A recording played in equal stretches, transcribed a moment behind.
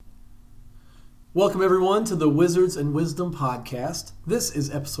Welcome, everyone, to the Wizards and Wisdom podcast. This is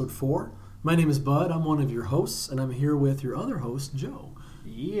episode 4. My name is Bud. I'm one of your hosts, and I'm here with your other host, Joe.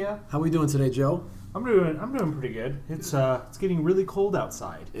 Yeah. How are we doing today, Joe? I'm doing pretty good. It's getting really cold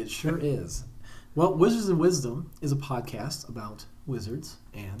outside. It sure is. Well, Wizards and Wisdom is a podcast about wizards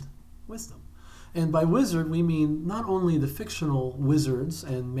and wisdom. And by wizard, we mean not only the fictional wizards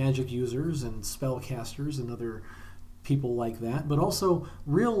and magic users and spellcasters and other people like that, but also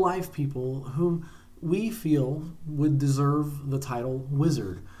real life people whom we feel would deserve the title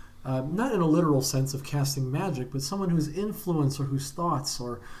wizard. Not in a literal sense of casting magic, but someone whose influence or whose thoughts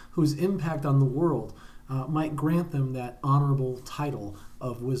or whose impact on the world might grant them that honorable title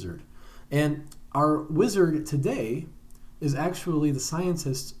of wizard. And our wizard today is actually the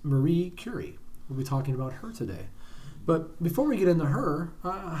scientist Marie Curie. We'll be talking about her today. But before we get into her,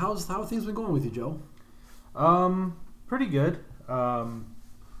 how have things been going with you, Joe? Pretty good. I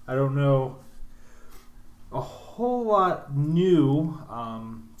don't know a whole lot new.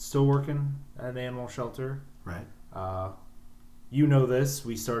 Still working at an animal shelter. Right. You know this.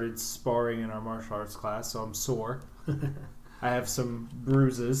 We started sparring in our martial arts class, so I'm sore. I have some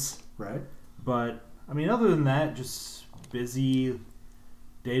bruises. Right. But, I mean, other than that, just busy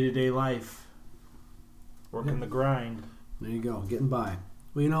day-to-day life. Working the grind. There you go, getting by.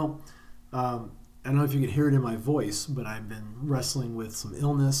 Well, I don't know if you could hear it in my voice, but I've been wrestling with some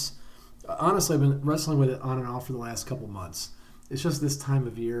illness. Honestly, I've been wrestling with it on and off for the last couple months. It's just this time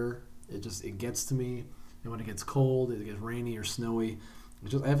of year. It gets to me. And when it gets cold, it gets rainy or snowy.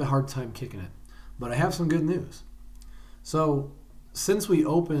 I have a hard time kicking it. But I have some good news. So, since we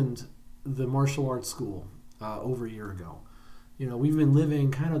opened the martial arts school over a year ago, we've been living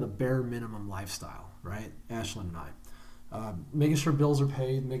kind of the bare minimum lifestyle, right? Ashlyn and I. Making sure bills are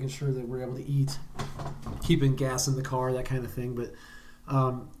paid, making sure that we're able to eat, keeping gas in the car, that kind of thing. But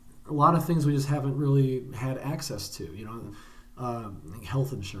a lot of things we just haven't really had access to,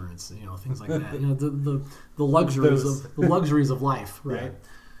 health insurance, things like that. The luxuries of life, right? Yeah.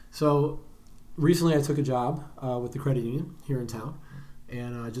 So recently I took a job with the credit union here in town,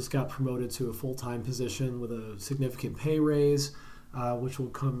 and I just got promoted to a full-time position with a significant pay raise. Which will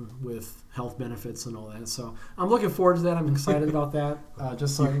come with health benefits and all that. So I'm looking forward to that. I'm excited about that.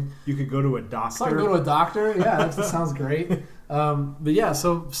 Just so you could go to a doctor. So I can go to a doctor. Yeah, that sounds great. But yeah,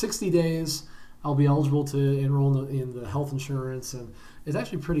 so 60 days I'll be eligible to enroll in the health insurance, and it's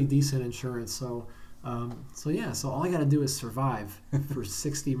actually pretty decent insurance. So all I got to do is survive for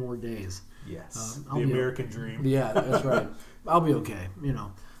 60 more days. Yes, the American dream. Yeah, that's right. I'll be okay.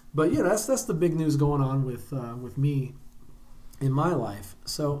 But yeah, that's the big news going on with me in my life.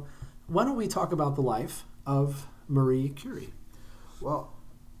 So why don't we talk about the life of Marie Curie? Well,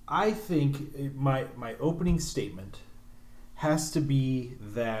 I think my opening statement has to be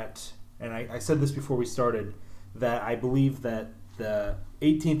that, and I said this before we started, that I believe that the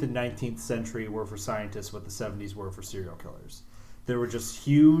 18th and 19th century were for scientists what the 70s were for serial killers. There were just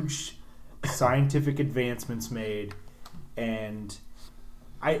huge scientific advancements made, and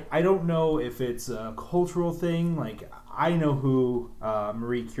I don't know if it's a cultural thing. Like, I know who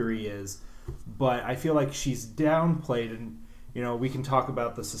Marie Curie is, but I feel like she's downplayed, and we can talk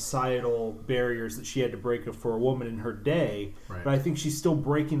about the societal barriers that she had to break for a woman in her day, right. But I think she's still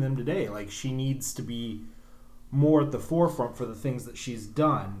breaking them today. Like, she needs to be more at the forefront for the things that she's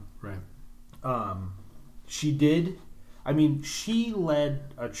done. Right. She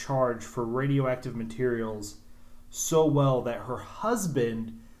led a charge for radioactive materials so well that her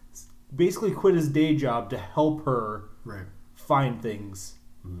husband basically quit his day job to help her find things.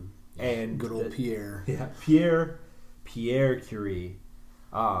 Mm-hmm. And good old Pierre. Yeah, Pierre Curie.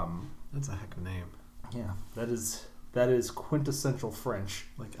 That's a heck of a name. Yeah, that is quintessential French.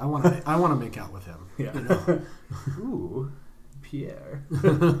 Like, I want to make out with him. Yeah. Ooh, Pierre.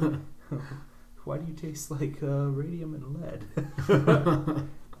 Why do you taste like radium and lead?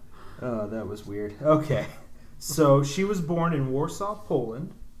 Oh, that was weird. Okay. So she was born in Warsaw,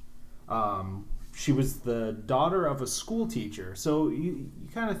 Poland. She was the daughter of a school teacher. So you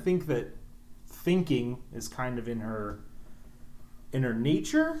kind of think that thinking is kind of in her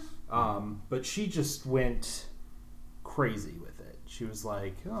nature, but she just went crazy with it. She was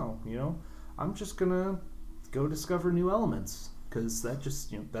like, I'm just gonna go discover new elements, because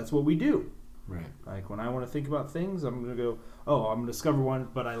that's what we do. Right. Like, when I want to think about things, I'm going to go, I'm going to discover one,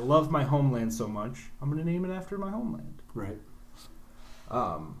 but I love my homeland so much, I'm going to name it after my homeland. Right.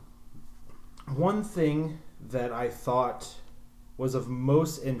 One thing that I thought was of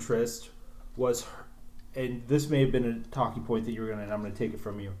most interest was her, and this may have been a talking point that and I'm going to take it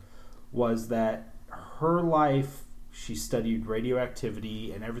from you, was that her life, she studied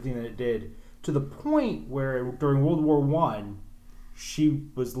radioactivity and everything that it did to the point where during World War One, she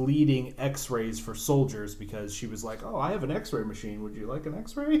was leading X-rays for soldiers because she was like, "Oh, I have an X-ray machine. Would you like an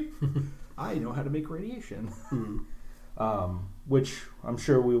X-ray? I know how to make radiation." Which I'm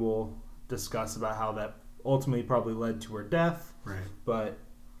sure we will discuss about how that ultimately probably led to her death. Right. But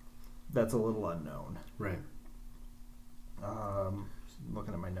that's a little unknown. Right.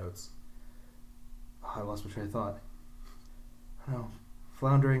 Looking at my notes. Oh, I lost my train of thought. I don't know.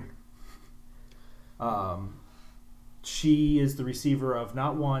 Floundering. She is the receiver of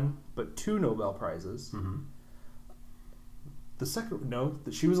not one, but 2 Nobel Prizes. Mm-hmm. The second, no,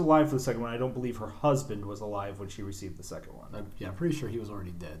 she was alive for the second one. I don't believe her husband was alive when she received the second one. I'm pretty sure he was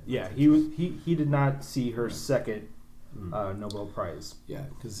already dead. Yeah, he did not see her second Nobel Prize. Yeah,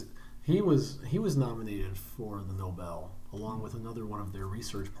 because he was nominated for the Nobel along with another one of their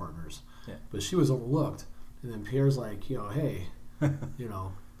research partners. Yeah. But she was overlooked. And then Pierre's like, hey,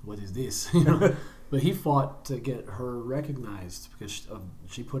 what is this? But he fought to get her recognized because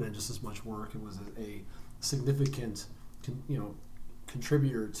she put in just as much work and was a significant,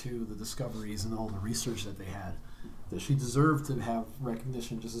 contributor to the discoveries and all the research that they had. That she deserved to have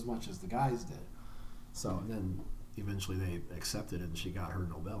recognition just as much as the guys did. So then eventually they accepted it and she got her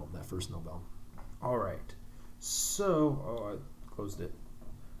Nobel, that first Nobel. All right. So, I closed it.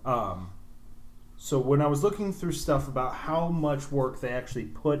 So when I was looking through stuff about how much work they actually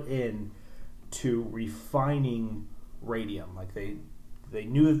put in to refining radium, like they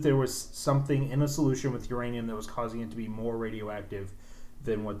knew that there was something in a solution with uranium that was causing it to be more radioactive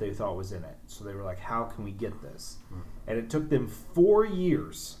than what they thought was in it. So they were like, how can we get this? And it took them 4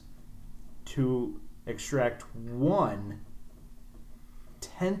 years to extract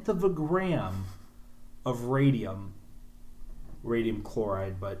 1/10 of a gram of radium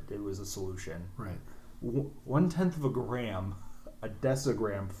chloride, but it was a solution. Right. 1/10 of a gram, a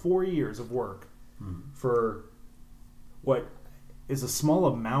decigram, 4 years of work for what is a small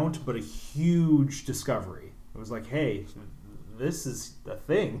amount, but a huge discovery. It was like, hey, this is a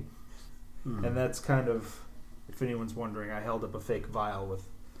thing. And that's kind of, if anyone's wondering, I held up a fake vial with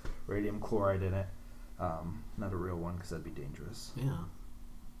radium chloride in it. Not a real one, because that'd be dangerous. Yeah.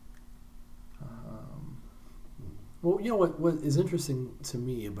 Well, what is interesting to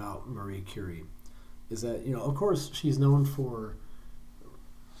me about Marie Curie is that, of course, she's known for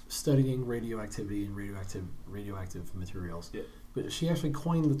studying radioactivity and radioactive materials. Yeah. But she actually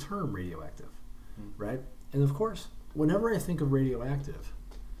coined the term radioactive, right? And of course, whenever I think of radioactive,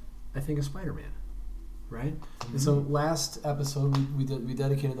 I think of Spider-Man, right? And so last episode we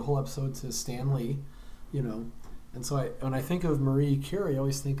dedicated the whole episode to Stan Lee, and so when I think of Marie Curie, I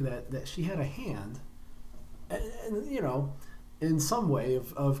always think that she had a hand, and in some way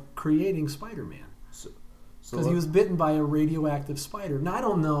of creating Spider-Man. Because he was bitten by a radioactive spider. Now, I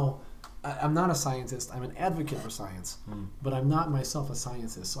don't know. I'm not a scientist. I'm an advocate for science, but I'm not myself a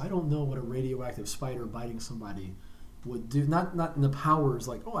scientist. So I don't know what a radioactive spider biting somebody would do. Not in the powers,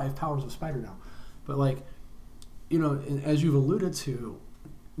 like, I have powers of spider now. But, like, as you've alluded to,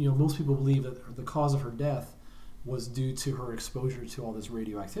 most people believe that the cause of her death was due to her exposure to all this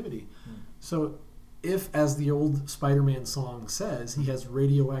radioactivity. So if, as the old Spider-Man song says, he has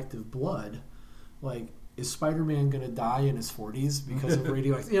radioactive blood, like, is Spider-Man going to die in his 40s because of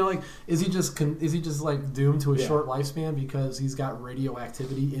radioactivity? Is he just like doomed to a short lifespan because he's got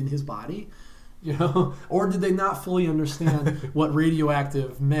radioactivity in his body? Or did they not fully understand what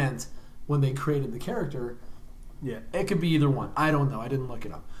radioactive meant when they created the character? Yeah. It could be either one. I don't know. I didn't look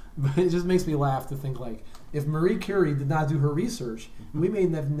it up. But it just makes me laugh to think, like, if Marie Curie did not do her research, we may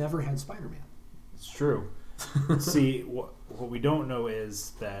have never had Spider-Man. It's true. See, what we don't know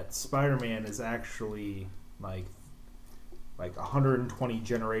is that Spider-Man is actually like 120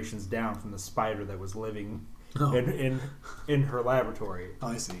 generations down from the spider that was living in her laboratory. Oh,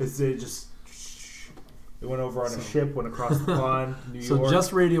 I see. It went over on a ship, went across the pond, New York. So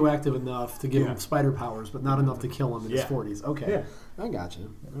just radioactive enough to give him spider powers, but not enough to kill him in his 40s. Okay, I got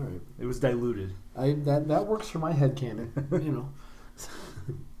you. All right. It was diluted. That works for my headcanon.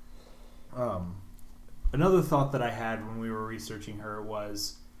 Another thought that I had when we were researching her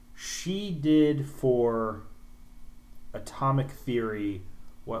was she did for atomic theory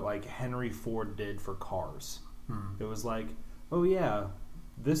what like Henry Ford did for cars. It was like, oh yeah,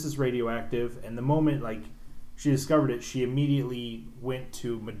 this is radioactive, and the moment like she discovered it, she immediately went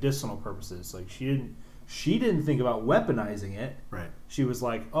to medicinal purposes. Like she didn't think about weaponizing it. Right. She was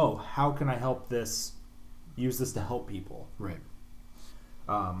like, oh, how can I use this to help people? Right.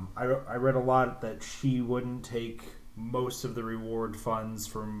 I read a lot that she wouldn't take most of the reward funds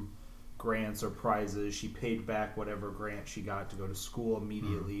from grants or prizes. She paid back whatever grant she got to go to school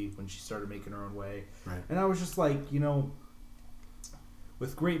immediately when she started making her own way. Right. And I was just like,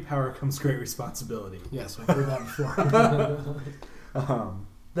 with great power comes great responsibility. Yes, I've heard that before.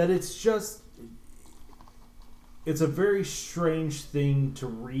 That it's a very strange thing to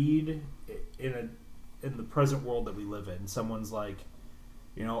read in the present world that we live in. Someone's like,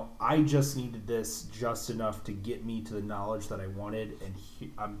 I just needed this just enough to get me to the knowledge that I wanted, and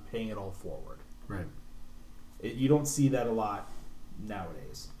I'm paying it all forward. Right. You don't see that a lot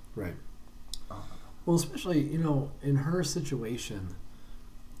nowadays. Right. Well, especially, in her situation,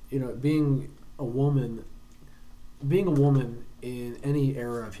 being a woman in any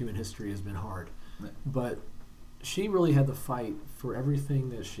era of human history has been hard. Yeah. But she really had to fight for everything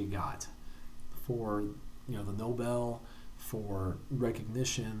that she got, for, the Nobel, for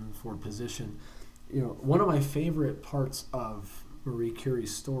recognition, for position. One of my favorite parts of Marie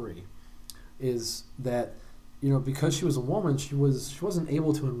Curie's story is that, because she was a woman, she wasn't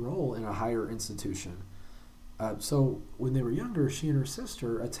able to enroll in a higher institution. So when they were younger, she and her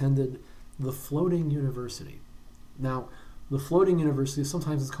sister attended the Floating University. Now, the Floating University,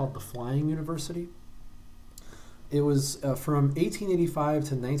 sometimes it's called the Flying University. It was from 1885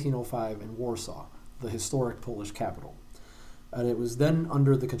 to 1905 in Warsaw, the historic Polish capital. And it was then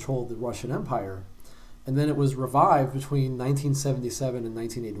under the control of the Russian Empire. And then it was revived between 1977 and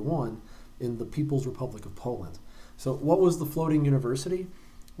 1981 in the People's Republic of Poland. So what was the Floating University?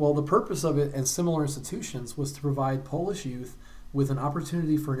 Well, the purpose of it and similar institutions was to provide Polish youth with an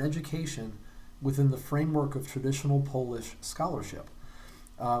opportunity for an education within the framework of traditional Polish scholarship,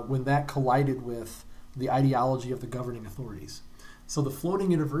 when that collided with the ideology of the governing authorities. So the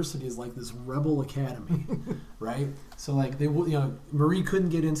Floating University is like this rebel academy, right? So like Marie couldn't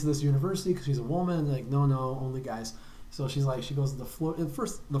get into this university because she's a woman. Like no, only guys. So she goes to the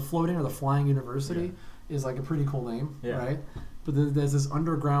Floating or the Flying University is like a pretty cool name, right? But then there's this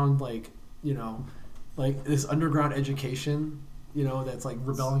underground this underground education, that's like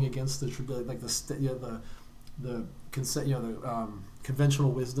rebelling against the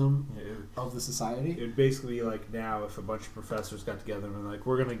conventional wisdom of the society. It would basically be like now if a bunch of professors got together and were like,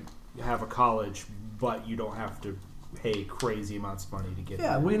 we're going to have a college, but you don't have to pay crazy amounts of money to get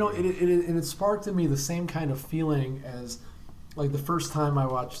in. Well, it sparked in me the same kind of feeling as like the first time I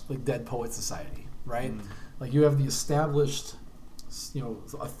watched like Dead Poets Society, right? Like you have the established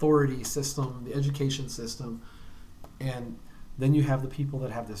authority system, the education system, and then you have the people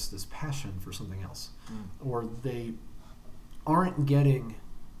that have this passion for something else, or they aren't getting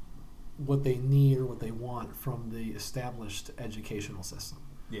what they need or what they want from the established educational system.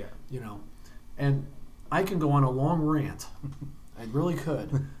 Yeah. And I can go on a long rant, I really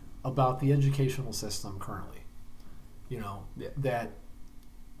could, about the educational system currently. That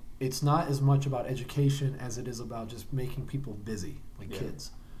it's not as much about education as it is about just making people busy, like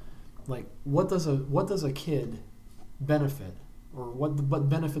kids. Like what does a kid benefit, or what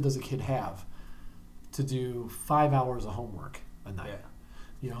benefit does a kid have to do 5 hours of homework a night?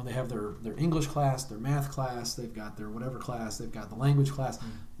 They have their English class, their math class, they've got their whatever class, they've got the language class,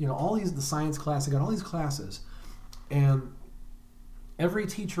 the science class, they've got all these classes, and every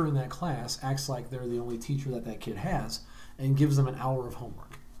teacher in that class acts like they're the only teacher that kid has and gives them an hour of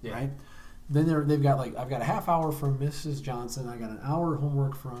homework, right? Then they've got I've got a half hour from Mrs. Johnson, I got an hour of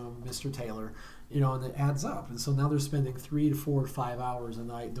homework from Mr. Taylor, and it adds up. And so now they're spending 3 to 4 to 5 hours a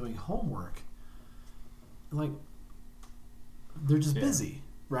night doing homework. Like, they're just busy,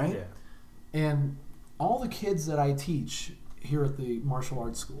 right? Yeah. And all the kids that I teach here at the martial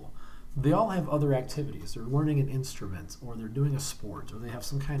arts school, they all have other activities. They're learning an instrument, or they're doing a sport, or they have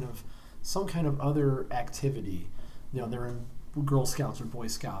some kind of other activity. They're in Girl Scouts or Boy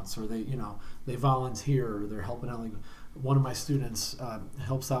Scouts, or they volunteer, or they're helping out. Like one of my students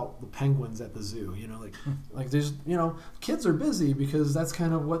helps out the penguins at the zoo. Like there's kids are busy because that's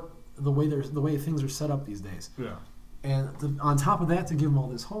kind of what the way things are set up these days. Yeah. And on top of that, to give them all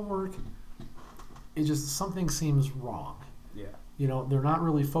this homework, it just something seems wrong. Yeah. They're not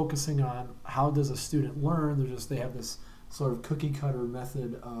really focusing on how does a student learn. They have this sort of cookie cutter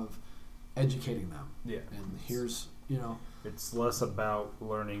method of educating them. Yeah. And here's it's less about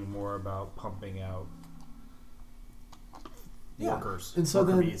learning, more about pumping out workers. And so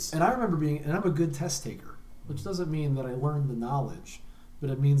and I remember and I'm a good test taker, which doesn't mean that I learned the knowledge, but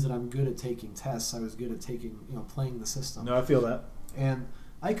it means that I'm good at taking tests. I was good at playing the system. No, I feel that. And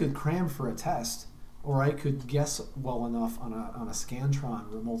I could cram for a test, or I could guess well enough on a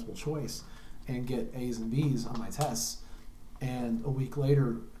Scantron or multiple choice and get A's and B's on my tests. And a week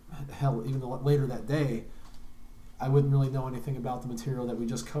later, hell, even later that day, I wouldn't really know anything about the material that we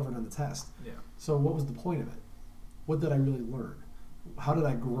just covered on the test. Yeah. So what was the point of it? What did I really learn? How did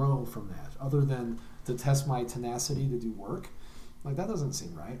I grow from that? Other than to test my tenacity to do work? Like, that doesn't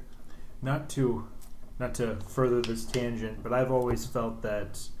seem right. Not to further this tangent, but I've always felt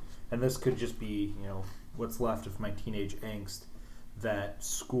that, and this could just be, what's left of my teenage angst, that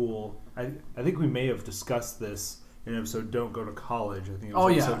school, I think we may have discussed this in episode Don't Go to College. I think it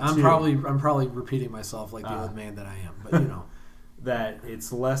was episode 2. I'm probably repeating myself like the old man that I am, but that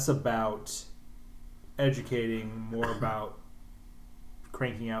it's less about educating, more about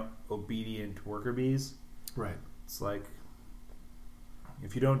cranking out obedient worker bees. Right. It's like,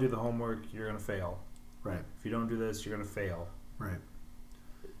 if you don't do the homework, you're going to fail. Right. If you don't do this, you're going to fail. Right.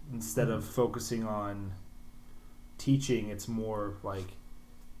 Instead of focusing on teaching, it's more like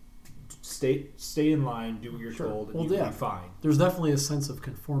stay in line, do what you're told, and you'll be fine. There's definitely a sense of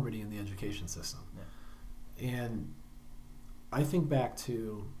conformity in the education system. Yeah. And I think back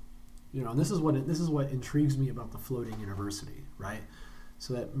to, and this is what intrigues me about the floating university, right?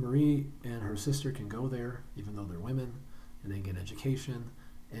 So that Marie and her sister can go there, even though they're women, and they get education,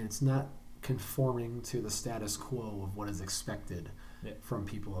 and it's not conforming to the status quo of what is expected from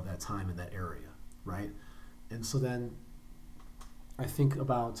people of that time in that area, right? And so then I think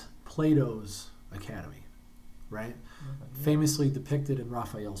about Plato's Academy, right? Mm-hmm. Famously depicted in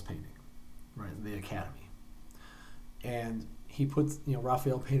Raphael's painting, right? The Academy. And he puts,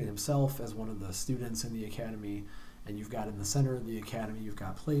 Raphael painted himself as one of the students in the Academy, and you've got in the center of the Academy, you've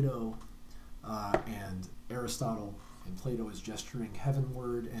got Plato and Aristotle, and Plato is gesturing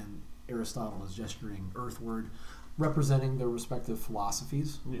heavenward, and Aristotle is gesturing earthward, representing their respective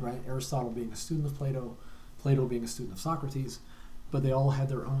philosophies, right? Aristotle being a student of Plato, Plato being a student of Socrates, but they all had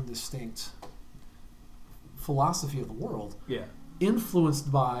their own distinct philosophy of the world,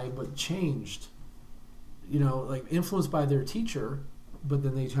 influenced by, but changed, influenced by their teacher, but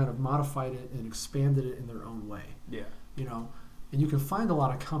then they kind of modified it and expanded it in their own way. Yeah. And you can find a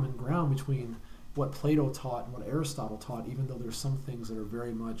lot of common ground between what Plato taught and what Aristotle taught, even though there's some things that are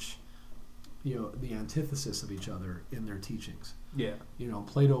very much, the antithesis of each other in their teachings. Yeah.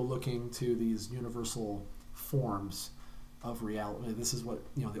 Plato looking to these universal forms of reality. This is what,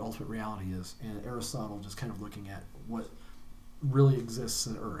 the ultimate reality is. And Aristotle just kind of looking at what really exists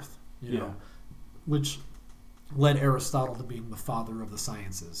in Earth, which led Aristotle to being the father of the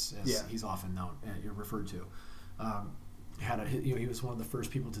sciences, as he's often known and referred to. He was one of the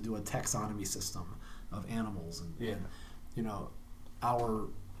first people to do a taxonomy system of animals, and our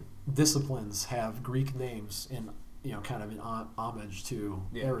disciplines have Greek names in kind of in homage to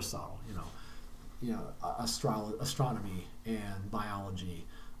Aristotle. Astronomy and biology.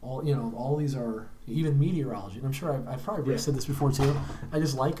 All these are, even meteorology. And I'm sure I've probably said this before too. I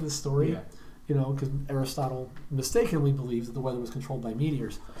just like this story. Because Aristotle mistakenly believed that the weather was controlled by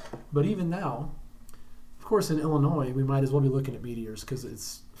meteors. But even now, of course, in Illinois, we might as well be looking at meteors because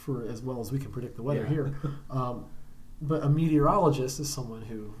it's for as well as we can predict the weather here. But a meteorologist is someone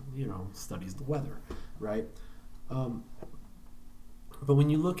who, studies the weather, right? But when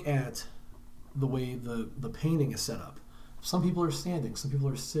you look at the way the painting is set up, some people are standing, some people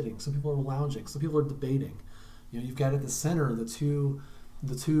are sitting, some people are lounging, some people are debating. You've got at the center the two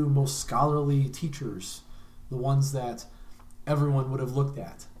most scholarly teachers, the ones that everyone would have looked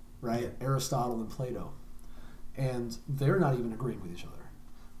at, right? Aristotle and Plato. And they're not even agreeing with each other.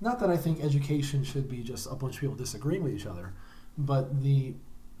 Not that I think education should be just a bunch of people disagreeing with each other, but the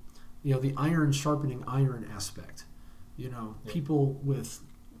iron sharpening iron aspect. People with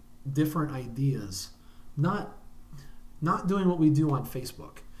different ideas, not doing what we do on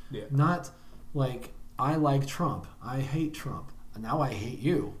Facebook. Not like, I like Trump, I hate Trump. Now I hate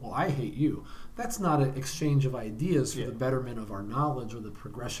you. Well, I hate you. That's not an exchange of ideas for the betterment of our knowledge or the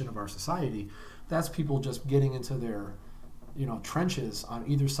progression of our society. That's people just getting into their, trenches on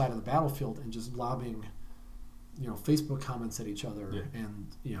either side of the battlefield and just lobbing, Facebook comments at each other and,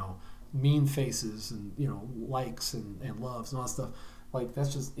 mean faces and, likes and loves and all that stuff. Like,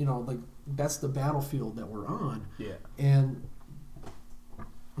 that's just, that's the battlefield that we're on. Yeah. And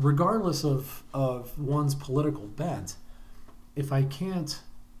regardless of one's political bent, if I can't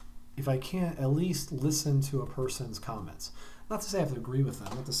at least listen to a person's comments, not to say I have to agree with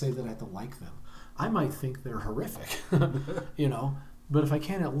them, not to say that I have to like them. I might think they're horrific, but if I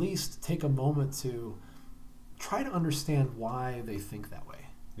can at least take a moment to try to understand why they think that way,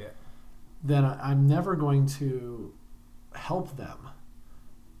 then I'm never going to help them.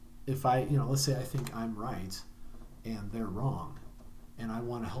 If let's say I think I'm right and they're wrong, and I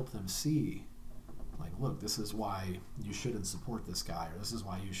want to help them see, like, look, this is why you shouldn't support this guy, or this is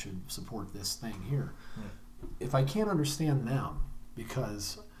why you should support this thing here. if I can't understand them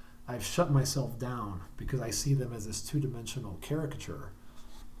because I've shut myself down because I see them as this two-dimensional caricature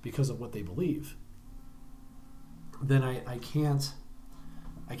because of what they believe, then I can't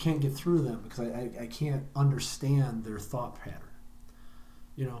get through them because I can't understand their thought pattern.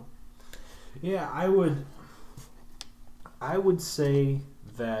 You know? Yeah, I would say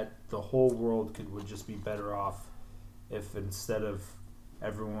that the whole world would just be better off if instead of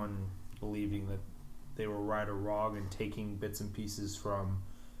everyone believing that they were right or wrong and taking bits and pieces from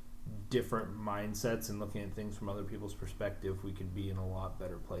different mindsets and looking at things from other people's perspective, we could be in a lot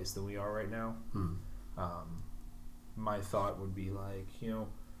better place than we are right now. My thought would be like,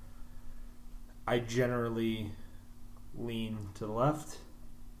 I generally lean to the left.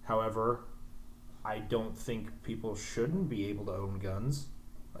 However, I don't think people shouldn't be able to own guns.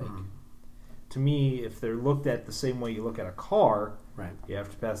 To me, if they're looked at the same way you look at a car, right, you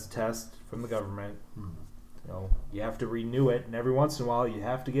have to pass a test from the government. You have to renew it, and every once in a while you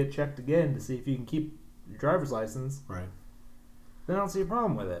have to get checked again to see if you can keep your driver's license. Right. Then I don't see a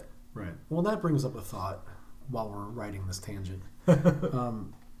problem with it. Right. Well, that brings up a thought while we're writing this tangent. There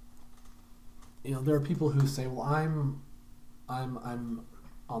are people who say, "Well, I'm on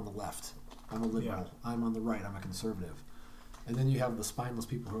the left. I'm a liberal. Yeah. I'm on the right. I'm a conservative." And then you have the spineless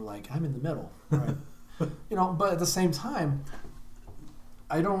people who are like, "I'm in the middle." Right. But at the same time,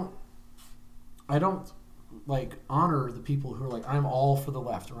 I don't like honor the people who are like, "I'm all for the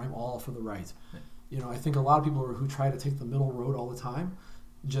left" or "I'm all for the right." I think a lot of people who try to take the middle road all the time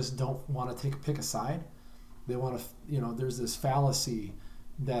just don't want to pick a side. They want to, there's this fallacy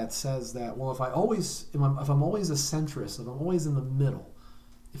that says that, well, if I'm always a centrist, if I'm always in the middle,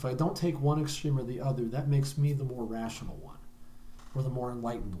 if I don't take one extreme or the other, that makes me the more rational one or the more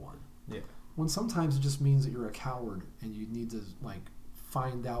enlightened one. Yeah. When sometimes it just means that you're a coward and you need to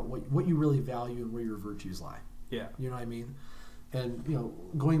find out what you really value and where your virtues lie. Yeah. You know what I mean? And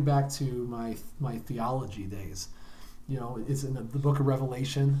going back to my theology days, it's in the book of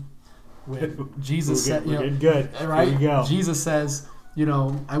Revelation when Jesus said, good. Right? There you go. Jesus says,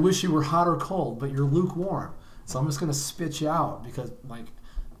 I wish you were hot or cold, but you're lukewarm. So I'm just going to spit you out because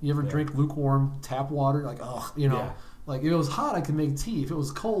you ever drink lukewarm tap water? If it was hot, I could make tea. If it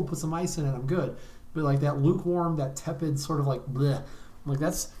was cold, put some ice in it, I'm good. But that lukewarm, that tepid sort of bleh,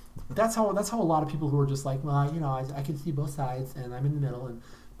 that's how a lot of people who are just I can see both sides and I'm in the middle and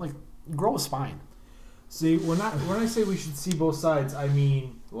grow a spine. See, when I say we should see both sides, I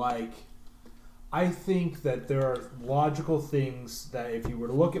mean I think that there are logical things that if you were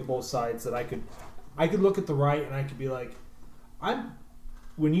to look at both sides that I could look at the right and I could be like,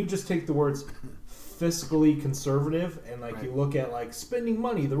 when you just take the words fiscally conservative and right. You look at spending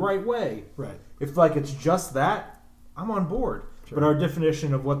money the right way. Right. If it's just that, I'm on board. Sure. But our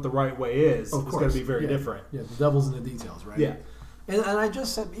definition of what the right way is going to be very different. Yeah, the devil's in the details, right? Yeah. And I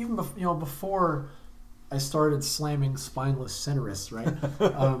just said even before I started slamming spineless centerists, right?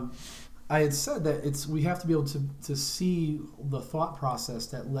 I had said that we have to be able to see the thought process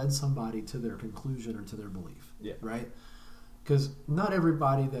that led somebody to their conclusion or to their belief. Yeah. Right? Because not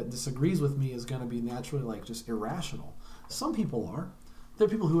everybody that disagrees with me is going to be naturally just irrational. Some people are. There are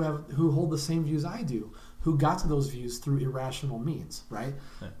people who hold the same views I do, who got to those views through irrational means, right?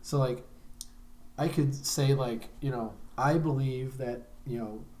 Yeah. So I could say I believe that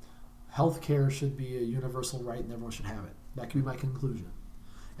healthcare should be a universal right and everyone should have it. That could be my conclusion.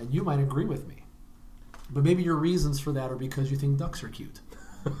 And you might agree with me. But maybe your reasons for that are because you think ducks are cute.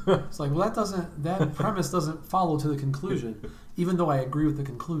 It's that premise doesn't follow to the conclusion, even though I agree with the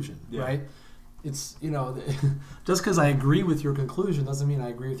conclusion, right? It's, just because I agree with your conclusion doesn't mean I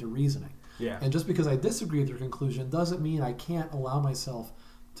agree with your reasoning. Yeah. And just because I disagree with your conclusion doesn't mean I can't allow myself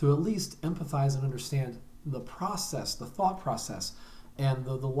to at least empathize and understand the process, the thought process, and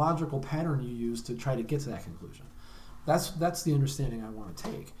the logical pattern you use to try to get to that conclusion. That's the understanding I want to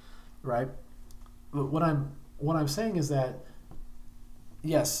take, right? But what I'm saying is that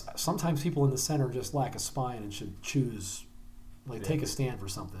yes, sometimes people in the center just lack a spine and should choose, take a stand for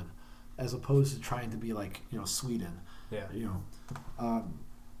something, as opposed to trying to be Sweden,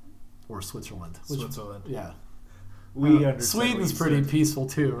 or Switzerland. Switzerland. Yeah. Sweden's pretty peaceful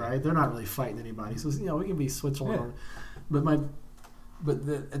too, right? They're not really fighting anybody, so we can be Switzerland. Yeah. But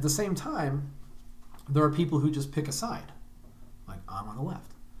at the same time, there are people who just pick a side, I'm on the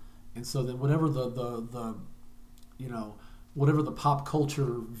left, and so then whatever whatever the pop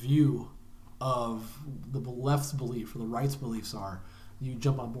culture view of the left's belief or the right's beliefs are, you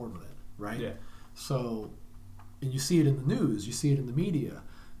jump on board with it, right? Yeah. So, and you see it in the news, you see it in the media.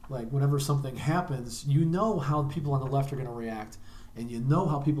 Whenever something happens, how people on the left are going to react, and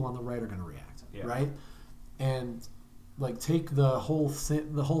how people on the right are going to react, right? and like take the whole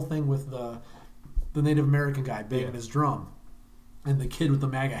thing with the Native American guy banging his drum, and the kid with the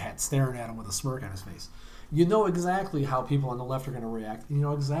MAGA hat staring at him with a smirk on his face. You know exactly how people on the left are going to react. You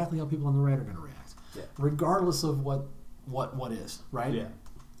know exactly how people on the right are going to react, regardless of what is, right? Yeah.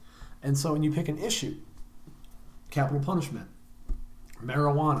 And so when you pick an issue, capital punishment,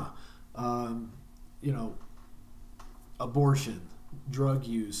 marijuana, abortion, drug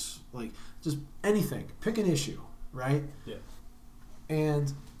use, like just anything, pick an issue, right? Yeah.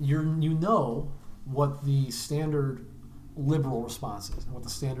 And you know what the standard liberal response is and what the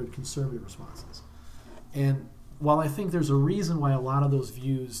standard conservative response is. And while I think there's a reason why a lot of those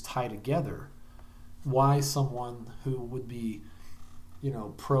views tie together, why someone who would be,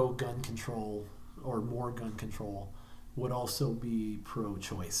 pro-gun control or more gun control would also be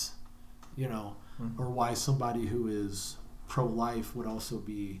pro-choice, or why somebody who is pro-life would also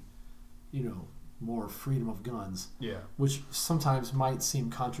be, more freedom of guns, which sometimes might seem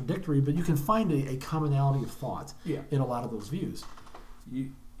contradictory, but you can find a commonality of thought in a lot of those views.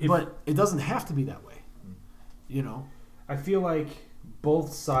 But it doesn't have to be that way, I feel like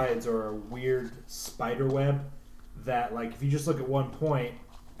both sides are a weird spider web that, like, if you just look at one point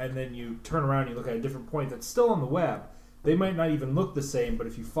and then you turn around and you look at a different point that's still on the web, they might not even look the same, but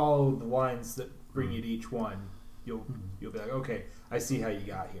if you follow the lines that bring you to each one, you'll be like, okay, I see how you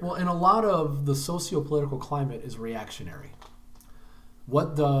got here. Well, and a lot of the socio-political climate is reactionary.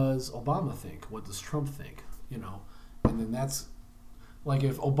 What does Obama think? What does Trump think? And then that's like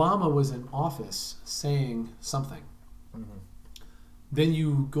if Obama was in office saying something, then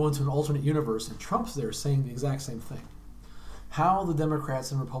you go into an alternate universe and Trump's there saying the exact same thing. How the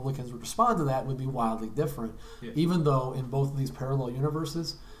Democrats and Republicans would respond to that would be wildly different, even though in both of these parallel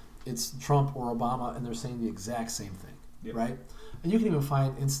universes, it's Trump or Obama and they're saying the exact same thing, right? And you can even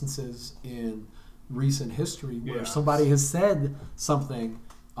find instances in recent history where somebody has said something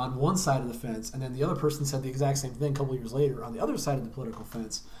on one side of the fence and then the other person said the exact same thing a couple of years later on the other side of the political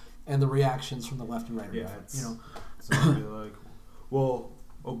fence, and the reactions from the left and right are different. It's like, well,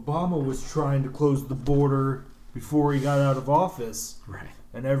 Obama was trying to close the border before he got out of office, right?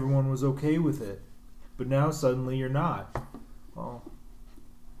 And everyone was okay with it, but now suddenly you're not. Well,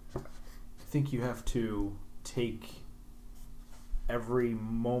 I think you have to take every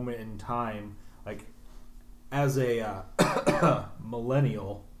moment in time, like as a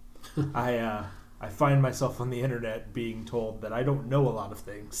millennial, I find myself on the internet being told that I don't know a lot of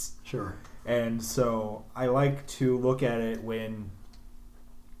things. Sure. And so I like to look at it when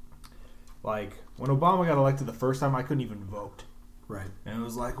Obama got elected the first time, I couldn't even vote. Right. And it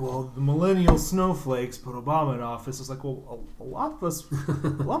was like, well, the millennial snowflakes put Obama in office. It's like, well, a lot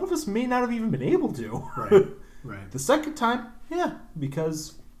of us may not have even been able to. Right. Right. The second time,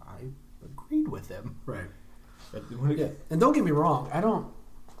 because I agreed with him. Right. And don't get me wrong,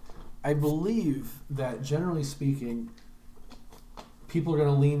 I believe that generally speaking, people are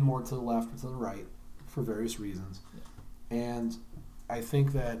going to lean more to the left or to the right for various reasons. And I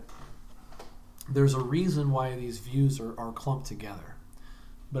think that there's a reason why these views are clumped together.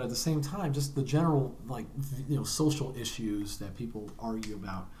 But at the same time, just the general social issues that people argue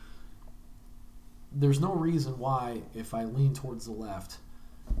about, there's no reason why, if I lean towards the left,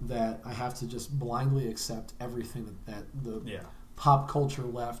 that I have to just blindly accept everything that the pop culture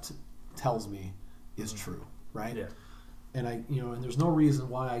left tells me is true, right? Yeah. And and there's no reason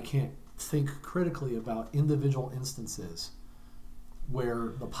why I can't think critically about individual instances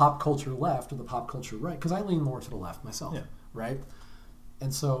where the pop culture left or the pop culture right, because I lean more to the left myself, right?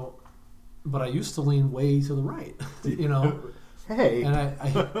 And so, but I used to lean way to the right, Hey. And I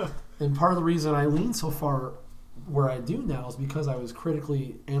and part of the reason I lean so far where I do now is because I was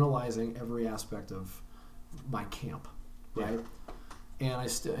critically analyzing every aspect of my camp, right? And I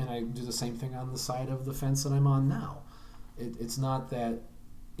do the same thing on the side of the fence that I'm on now. It's not that,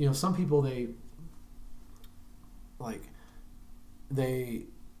 some people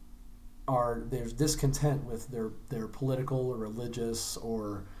there's discontent with their political or religious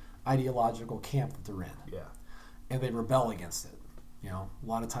or ideological camp that they're in. Yeah. And they rebel against it. A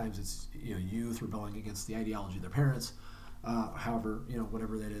lot of times it's youth rebelling against the ideology of their parents, however,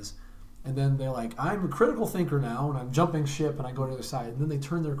 whatever that is. And then they're like, I'm a critical thinker now, and I'm jumping ship, and I go to the other side. And then they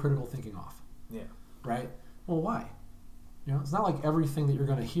turn their critical thinking off. Yeah. Right? Well, why? It's not like everything that you're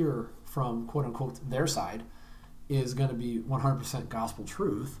going to hear from, quote unquote, their side is going to be 100% gospel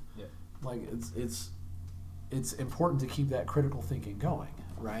truth. Yeah. Like it's important to keep that critical thinking going,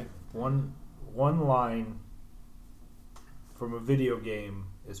 right? One line from a video game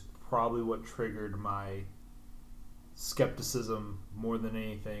is probably what triggered my skepticism more than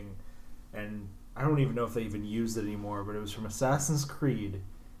anything, and I don't even know if they even use it anymore, but it was from Assassin's Creed.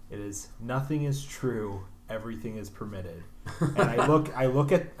 It is nothing is true, everything is permitted. And I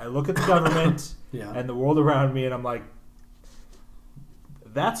look at the government Yeah. and the world around me, and I'm like,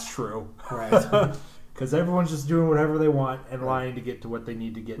 that's true. Right. Because everyone's just doing whatever they want and lying to get to what they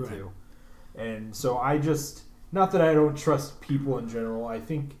need to get Right. to. And so I just, not that I don't trust people in general, I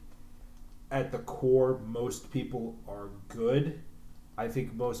think at the core, most people are good. I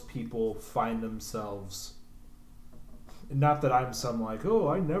think most people find themselves, not that I'm some like, oh,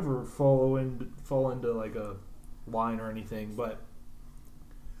 I never fall into like a line or anything, but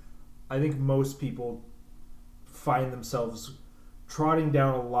I think most people find themselves trotting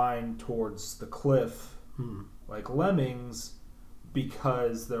down a line towards the cliff like lemmings,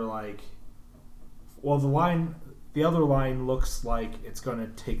 because they're like, well, the other line looks like it's going to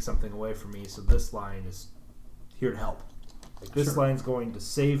take something away from me, so this line is here to help. Like, this line's going to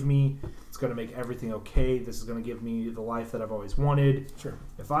save me. It's going to make everything okay. This is going to give me the life that I've always wanted. Sure.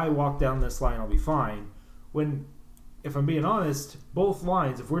 If I walk down this line, I'll be fine. When, if I'm being honest, both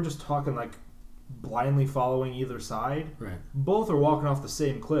lines, if we're just talking like blindly following either side, Right. both are walking off the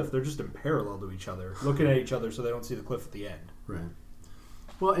same cliff. They're just in parallel to each other, looking at each other so they don't see the cliff at the end. Right.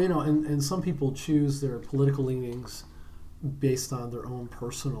 Well, and some people choose their political leanings based on their own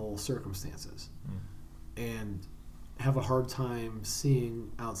personal circumstances and have a hard time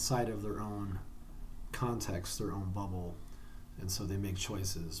seeing outside of their own context, their own bubble. And so they make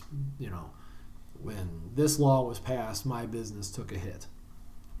choices. When this law was passed, my business took a hit.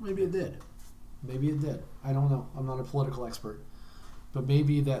 Maybe it did. Maybe it did. I don't know. I'm not a political expert. But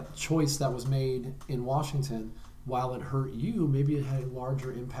maybe that choice that was made in Washington, while it hurt you, maybe it had a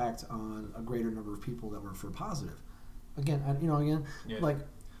larger impact on a greater number of people that were for positive. Again, like,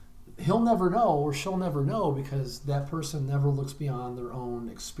 he'll never know or she'll never know, because that person never looks beyond their own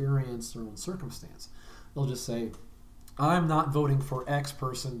experience, their own circumstance. They'll just say, I'm not voting for X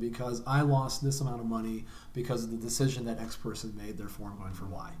person because I lost this amount of money because of the decision that X person made, therefore I'm going for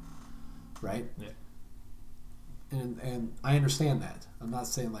Y. Right? Yeah. And I understand that. I'm not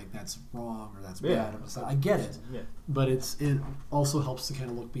saying like that's wrong or that's Yeah. bad. I get it. Yeah. But it also helps to kind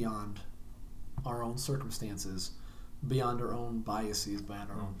of look beyond our own circumstances, beyond our own biases,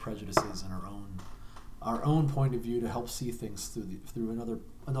 beyond our own prejudices, and our own point of view, to help see things through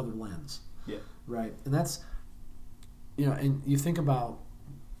another lens. Yeah. Right. And that's, and you think about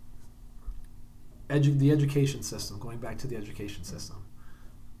the education system, going back to the education system,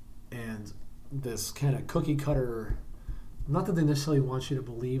 and this kind of cookie cutter, not that they necessarily want you to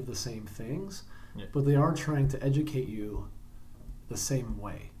believe the same things, but they are trying to educate you the same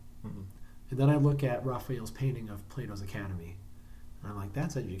way. Mm-hmm. And then I look at Raphael's painting of Plato's Academy, and I'm like,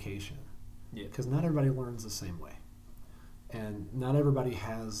 that's education. Yeah. Because not everybody learns the same way. And not everybody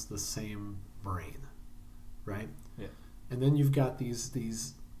has the same brain, right? Yeah. And then you've got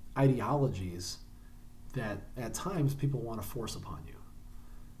these ideologies that at times people want to force upon you.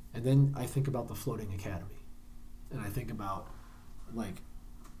 And then I think about the Floating Academy. And I think about, like,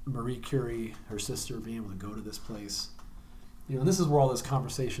 Marie Curie, her sister, being able to go to this place. This is where all this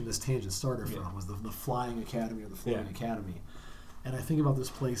conversation, this tangent started from, was the Flying Academy or the Floating Academy. And I think about this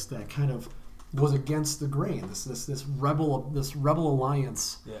place that kind of goes against the grain, this rebel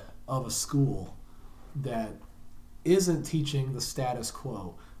alliance of a school that isn't teaching the status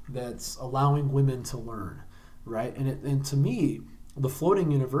quo, that's allowing women to learn, right? And to me, the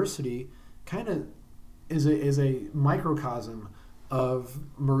Floating University kind of is a microcosm of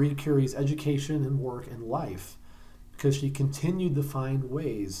Marie Curie's education and work and life, because she continued to find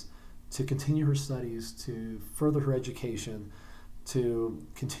ways to continue her studies, to further her education, to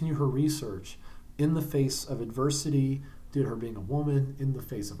continue her research in the face of adversity due to her being a woman, in the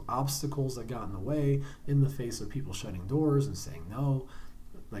face of obstacles that got in the way, in the face of people shutting doors and saying no.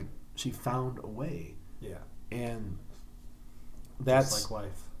 Like, she found a way. Yeah. And that's just like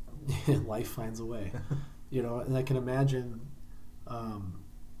life. Life finds a way. And I can imagine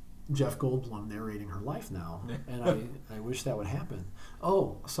Jeff Goldblum narrating her life now, and I wish that would happen.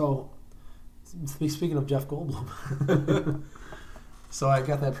 Oh, so speaking of Jeff Goldblum, so I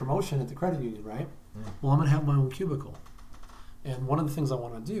got that promotion at the credit union, right? Well, I'm going to have my own cubicle. And one of the things I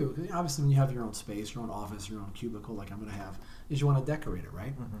want to do, because obviously when you have your own space, your own office, your own cubicle, like I'm going to have, is you want to decorate it,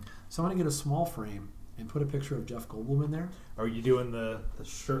 right? Mm-hmm. So I'm going to get a small frame and put a picture of Jeff Goldblum in there. Are you doing the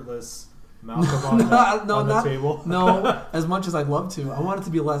shirtless Malcolm on the table? No, as much as I'd love to. I want it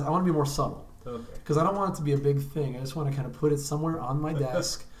to be less. I want to be more subtle. Okay. Because I don't want it to be a big thing. I just want to kind of put it somewhere on my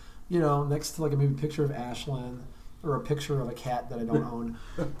desk, next to like maybe a picture of Ashlyn or a picture of a cat that I don't own.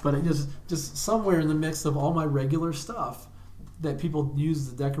 But it just somewhere in the mix of all my regular stuff that people use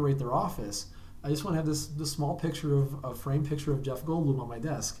to decorate their office, I just want to have this small picture of a framed picture of Jeff Goldblum on my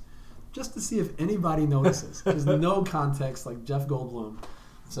desk, just to see if anybody notices. There's no context like Jeff Goldblum.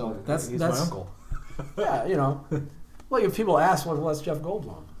 So that's my uncle. Yeah, you know, like if people ask, well, that's Jeff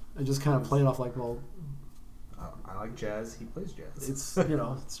Goldblum, I just kind of play it off like, well, I like jazz. He plays jazz. it's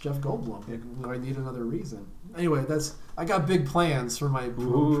it's Jeff Goldblum. I need another reason. Anyway, I got big plans for my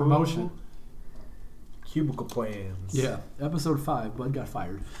promotion. Cubicle plans. Yeah, episode 5, Bud got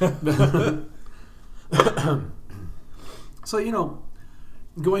fired. So, you know,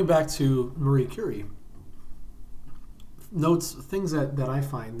 going back to Marie Curie, things that I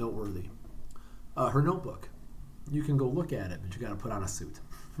find noteworthy. Her notebook. You can go look at it, but you got to put on a suit,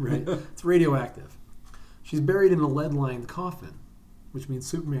 right? It's radioactive. She's buried in a lead-lined coffin, which means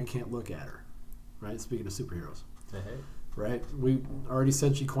Superman can't look at her, right? Speaking of superheroes. Hey. Right? We already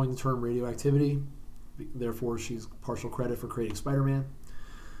said she coined the term radioactivity. Therefore, she's partial credit for creating Spider-Man.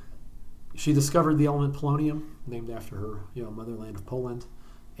 She discovered the element polonium, named after her, motherland of Poland,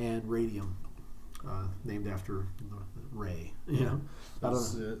 and radium, named after Ray.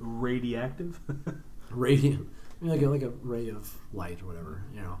 Radioactive. Radium, like a ray of light or whatever.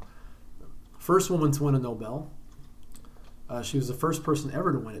 First woman to win a Nobel. She was the first person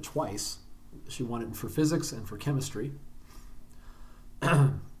ever to win it twice. She won it for physics and for chemistry.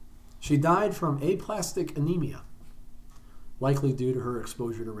 She died from aplastic anemia, likely due to her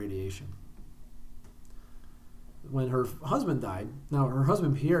exposure to radiation. When her husband died, now her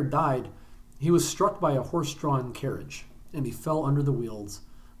husband Pierre died, he was struck by a horse-drawn carriage, and he fell under the wheels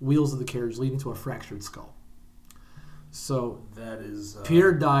of the carriage, leading to a fractured skull. So that is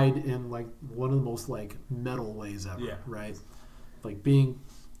Pierre died in like one of the most like metal ways ever, right? Like being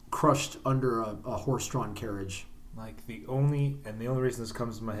crushed under a horse-drawn carriage. Like the only reason this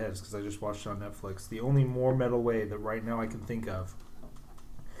comes to my head is because I just watched it on Netflix. The only more metal way that right now I can think of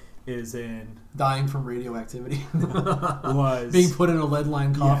is in dying from radioactivity. Was being put in a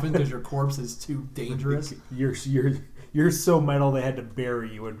lead-lined coffin because your corpse is too dangerous. You're so metal they had to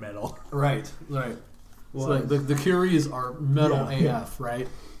bury you in metal. Right. So like the Curies are metal AF, right?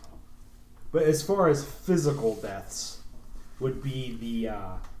 But as far as physical deaths, would be the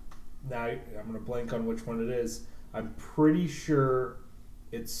now I'm going to blank on which one it is. I'm pretty sure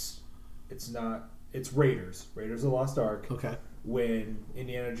it's Raiders. Raiders of the Lost Ark. Okay. When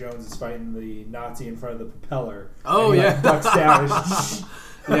Indiana Jones is fighting the Nazi in front of the propeller. Oh, and he, yeah. ducks down.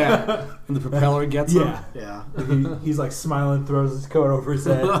 Yeah. And the propeller gets him. Yeah. He's like smiling, throws his coat over his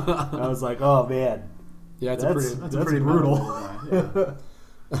head. I was like, oh, man. Yeah, that's pretty brutal. Yeah.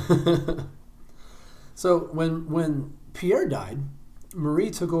 So when Pierre died, Marie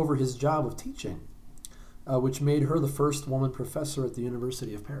took over his job of teaching, which made her the first woman professor at the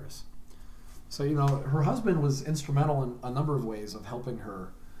University of Paris. So, her husband was instrumental in a number of ways of helping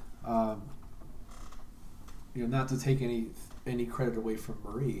her, not to take any credit away from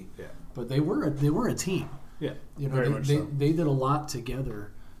Marie, but they were a team. Yeah, they did a lot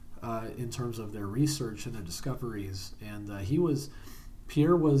together in terms of their research and their discoveries, and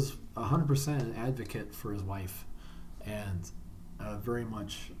Pierre was 100% an advocate for his wife, and very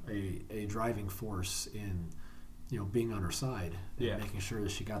much a driving force in being on her side and making sure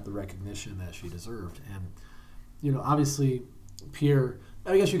that she got the recognition that she deserved. And obviously Pierre,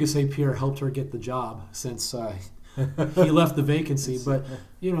 I guess you could say Pierre helped her get the job since he left the vacancy, but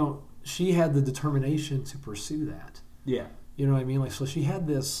she had the determination to pursue that. Yeah. You know what I mean? Like, so she had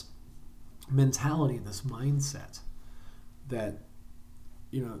this mentality, this mindset that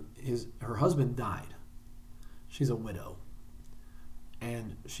her husband died. She's a widow.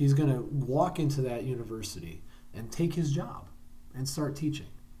 And she's going to walk into that university and take his job and start teaching,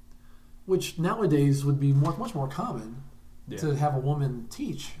 which nowadays would be much more common to have a woman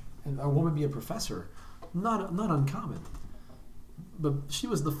teach and a woman be a professor. Not uncommon. But she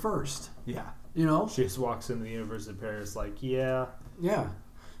was the first. Yeah. She just walks into the University of Paris like, yeah. Yeah.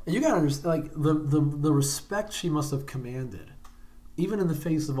 And you got to understand, like, the respect she must have commanded, even in the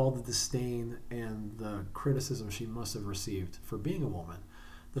face of all the disdain and the criticism she must have received for being a woman.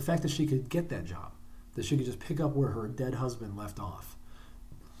 The fact that she could get that job, that she could just pick up where her dead husband left off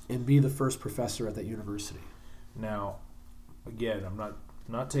and be the first professor at that university. Now, again, I'm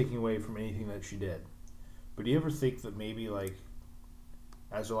not taking away from anything that she did, but do you ever think that maybe, like,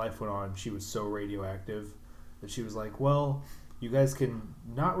 as her life went on, she was so radioactive that she was like, well, you guys can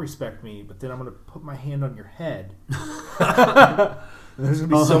not respect me, but then I'm going to put my hand on your head. There's going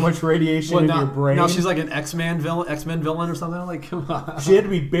to be so much radiation in your brain. Now she's like an X-Men villain or something? Like, come on. She had to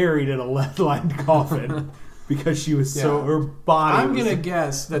be buried in a lead-lined coffin because she was so... Her body I'm going to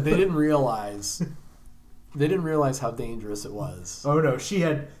guess that they didn't realize They didn't realize how dangerous it was. Oh no,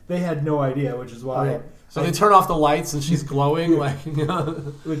 they had no idea, which is why. Okay. So they turn off the lights and she's glowing like,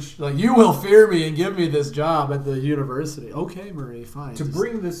 like you will fear me and give me this job at the university. Okay, Marie, fine. To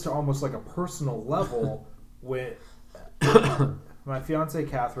bring this to almost like a personal level, with my fiance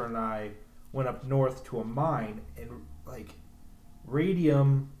Catherine and I went up north to a mine and like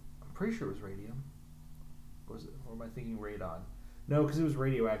radium. I'm pretty sure it was radium. Was it? Or am I thinking radon? No, because it was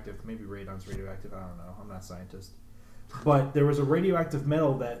radioactive. Maybe radon's radioactive. I don't know. I'm not a scientist. But there was a radioactive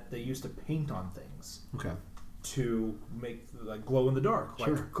metal that they used to paint on things. Okay. To make like glow in the dark,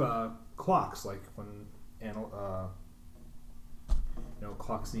 Sure. like clocks, like when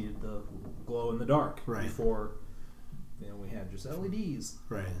clocks needed the glow in the dark before we had just LEDs.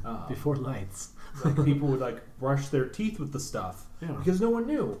 Right. Before lights. Like people would like brush their teeth with the stuff because no one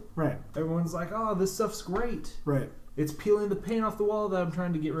knew. Right. Everyone's like, "Oh, this stuff's great." Right. It's peeling the paint off the wall that I'm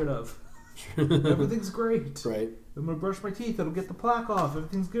trying to get rid of. Everything's great. Right. I'm gonna brush my teeth. It'll get the plaque off.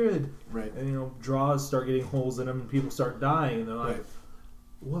 Everything's good. Right. And draws start getting holes in them, and people start dying. And they're like,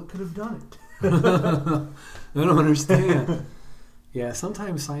 "What could have done it?" I don't understand. Yeah,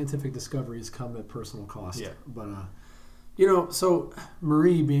 sometimes scientific discoveries come at personal cost. Yeah. But so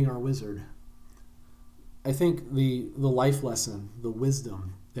Marie being our wizard, I think the life lesson, the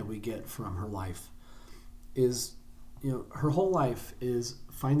wisdom that we get from her life is, her whole life is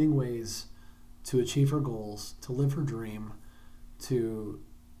finding ways to achieve her goals, to live her dream, to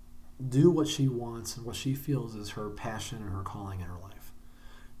do what she wants and what she feels is her passion and her calling in her life.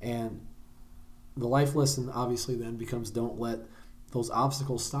 And the life lesson obviously then becomes don't let those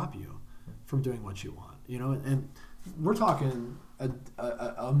obstacles stop you from doing what you want. And we're talking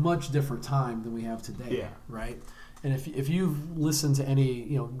a much different time than we have today, right? And if you've listened to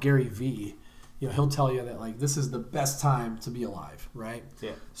any, Gary Vee, he'll tell you that like this is the best time to be alive, right?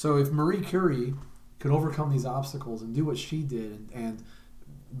 Yeah. So if Marie Curie could overcome these obstacles and do what she did and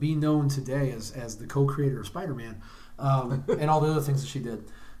be known today as the co-creator of Spider-Man and all the other things that she did,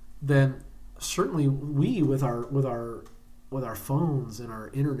 then certainly we with our phones and our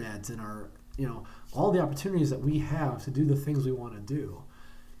internet and our all the opportunities that we have to do the things we want to do.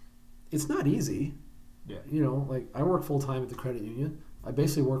 It's not easy. Yeah. Like I work full time at the credit union. I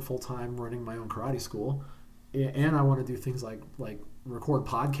basically work full time running my own karate school, and I want to do things like record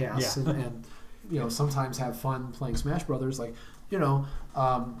podcasts and sometimes have fun playing Smash Brothers. Like no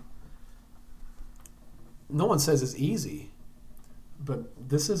one says it's easy, but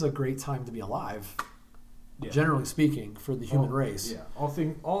this is a great time to be alive. Yeah. Generally speaking, for the human race. Yeah.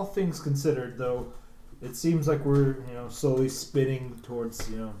 All things considered, though, it seems like we're slowly spinning towards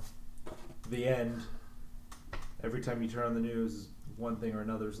the end. Every time you turn on the news, one thing or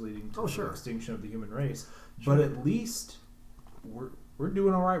another is leading to the extinction of the human race. Sure. But at least we're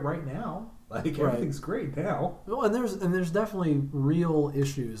doing all right now. Like everything's great now. Well, and there's definitely real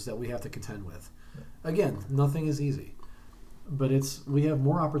issues that we have to contend with. Again, nothing is easy, but we have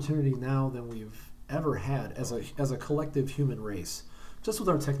more opportunity now than we've ever had as a collective human race. Just with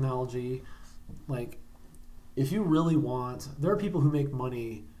our technology, like if you really want, there are people who make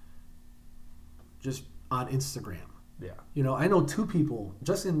money just on Instagram. Yeah. I know 2 people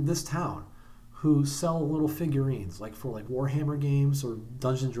just in this town who sell little figurines, like for Warhammer games or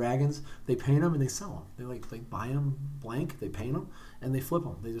Dungeons and Dragons. They paint them and they sell them. They buy them blank, they paint them, and they flip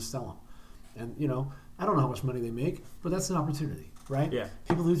them. They just sell them. And I don't know how much money they make, but that's an opportunity, right? Yeah.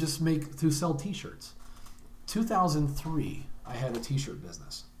 People who sell T-shirts. 2003, I had a T-shirt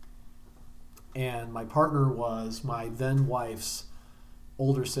business, and my partner was my then wife's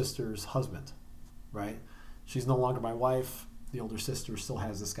older sister's husband, right? She's no longer my wife. The older sister still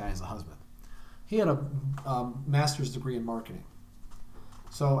has this guy as a husband. He had a master's degree in marketing.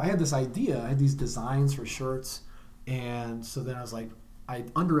 So I had this idea. I had these designs for shirts, and so then I was like, I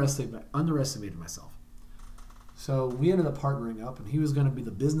underestimated myself. So we ended up partnering up, and he was going to be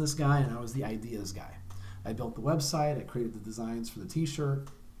the business guy, and I was the ideas guy. I built the website. I created the designs for the T-shirt,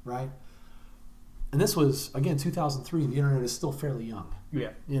 right? And this was, again, 2003. The internet is still fairly young. Yeah.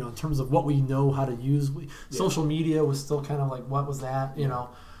 In terms of what we know how to use. Social media was still kind of like, what was that?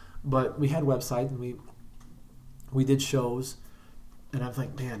 But we had a website, and we did shows. And I was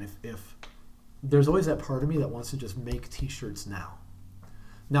like, man, if there's always that part of me that wants to just make T-shirts now.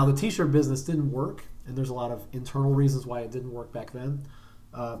 Now, the T-shirt business didn't work, and there's a lot of internal reasons why it didn't work back then.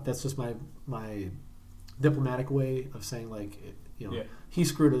 That's just my diplomatic way of saying, like, he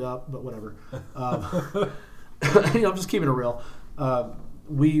screwed it up, but whatever. I'm just keeping it real.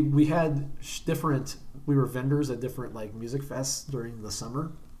 We had we were vendors at different like music fests during the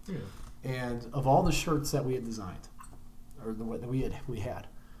summer, and of all the shirts that we had designed, or that we had,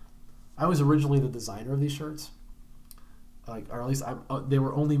 I was originally the designer of these shirts. Or at least they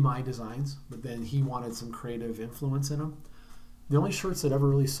were only my designs, but then he wanted some creative influence in them. The only shirts that ever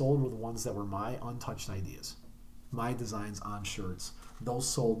really sold were the ones that were my untouched ideas, my designs on shirts. Those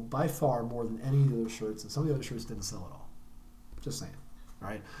sold by far more than any of the other shirts, and some of the other shirts didn't sell at all. Just saying,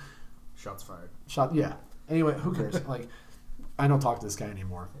 right? Shots fired. Yeah. Anyway, who cares? Like, I don't talk to this guy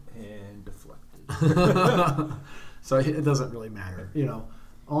anymore. And deflected. So it doesn't really matter,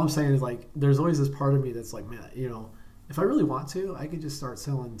 All I'm saying is, like, there's always this part of me that's like, man, if I really want to, I could just start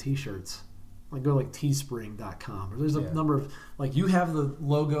selling T-shirts. Like, go to, like, teespring.com. Or there's a number of, like, you have the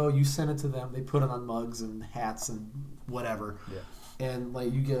logo, you send it to them, they put it on mugs and hats and whatever. Yeah. And,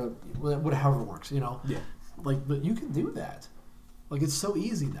 like, you get however it works, Yeah. Like, but you can do that. Like, it's so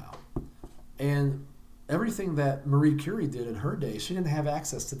easy now. And everything that Marie Curie did in her day, she didn't have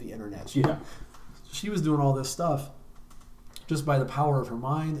access to the internet. She was doing all this stuff just by the power of her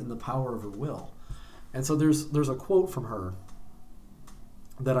mind and the power of her will. And so there's a quote from her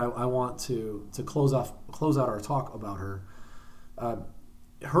that I want to close out our talk about her.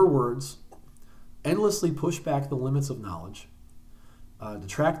 Her words: endlessly push back the limits of knowledge, to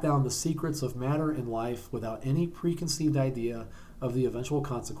track down the secrets of matter and life without any preconceived idea of the eventual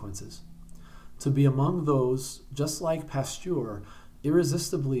consequences, to be among those, just like Pasteur,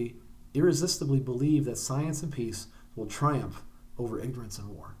 irresistibly believe that science and peace will triumph over ignorance and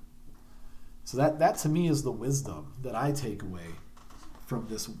war. So that to me is the wisdom that I take away from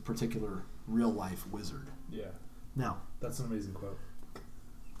this particular real life wizard. Yeah. Now, that's an amazing quote.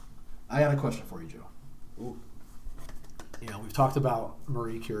 I got a question for you, Joe. Ooh. We've talked about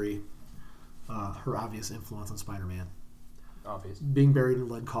Marie Curie, her obvious influence on Spider-Man. Obvious. Being buried in a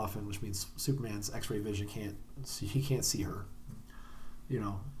lead coffin, which means Superman's X-ray vision can't see her.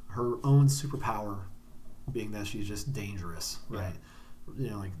 Her own superpower being that she's just dangerous, right?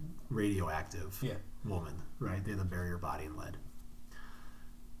 Like radioactive woman, right? They had to bury her body in lead.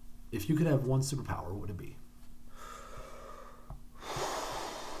 If you could have one superpower, what would it be?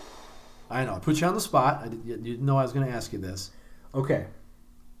 I know, I put you on the spot. You didn't know I was going to ask you this. Okay.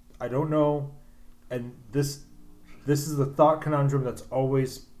 I don't know, and this is the thought conundrum that's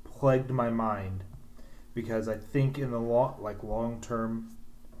always plagued my mind, because I think in the long term,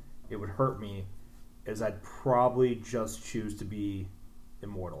 it would hurt me, is I'd probably just choose to be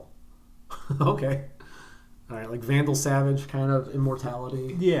immortal. Okay. All right, like Vandal Savage kind of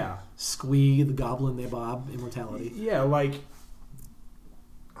immortality. Yeah. Squee, the Goblin Nabob immortality. Yeah, like,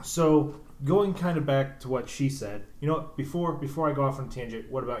 so going kind of back to what she said, before I go off on a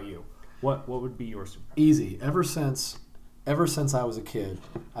tangent, what about you? What would be your superpower? Easy. Ever since I was a kid,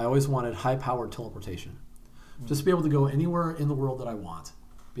 I always wanted high-powered teleportation. Just to be able to go anywhere in the world that I want.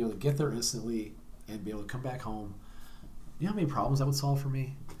 Be able to get there instantly and be able to come back home. You know how many problems that would solve for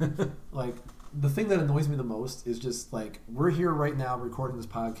me? Like, the thing that annoys me the most is just, like, we're here right now recording this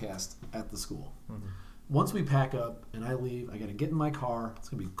podcast at the school. Mm-hmm. Once we pack up and I leave, I got to get in my car. It's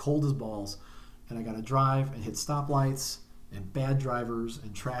going to be cold as balls. And I got to drive and hit stoplights and bad drivers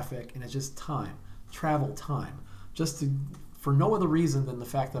and traffic. And it's just travel time. For no other reason than the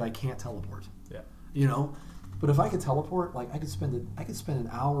fact that I can't teleport. Yeah. But if I could teleport, like, I could spend an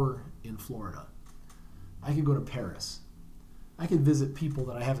hour in Florida. I could go to Paris. I could visit people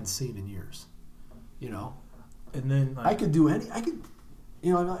that I haven't seen in years. And then I could do I could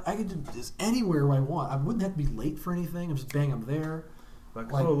do this anywhere I want. I wouldn't have to be late for anything. I'm just I'm there.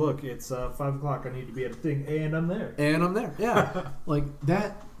 Like, oh look, it's 5 o'clock. I need to be at a thing, and I'm there. Yeah. Like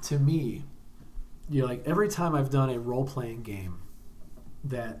that to me. Like every time I've done a role playing game,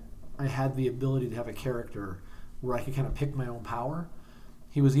 that I had the ability to have a character where I could kind of pick my own power.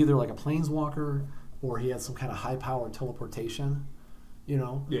 He was either like a planeswalker or he had some kind of high powered teleportation.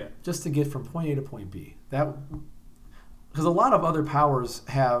 Just to get from point A to point B. Because a lot of other powers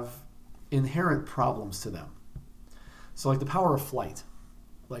have inherent problems to them. So like the power of flight.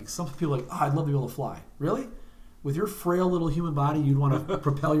 Like some people are like, I'd love to be able to fly. Really? With your frail little human body, you'd want to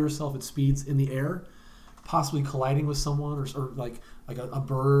propel yourself at speeds in the air, possibly colliding with someone or like a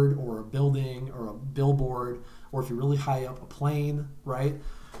bird or a building or a billboard, or if you're really high up, a plane, right?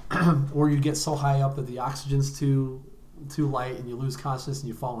 Or you get so high up that the oxygen's too light and you lose consciousness and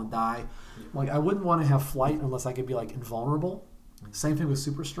you fall and die. Like I wouldn't want to have flight unless I could be like invulnerable. Same thing with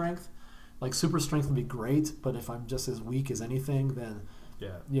super strength. Like super strength would be great, but if I'm just as weak as anything, then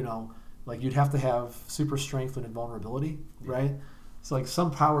like you'd have to have super strength and invulnerability, right? So like some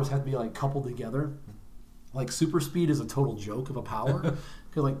powers have to be like coupled together. Like super speed is a total joke of a power.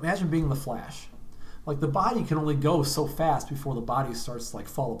 Because like imagine being the Flash. Like the body can only go so fast before the body starts to like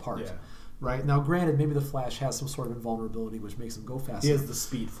fall apart. Yeah. right? Now, granted, maybe the Flash has some sort of invulnerability which makes him go faster. He has the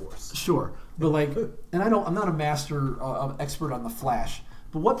Speed Force. Sure, but like, and I'm not a master expert on the Flash,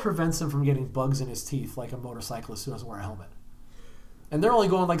 but what prevents him from getting bugs in his teeth like a motorcyclist who doesn't wear a helmet? And they're only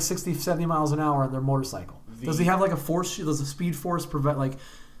going like 60, 70 miles an hour on their motorcycle. Does he have like a force? Does the Speed Force prevent like?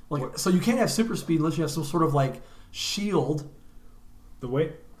 So you can't have super speed unless you have some sort of like shield. The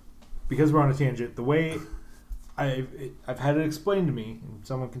way, because we're on a tangent, the way I've had it explained to me, and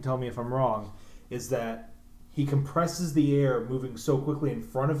someone can tell me if I'm wrong, is that he compresses the air moving so quickly in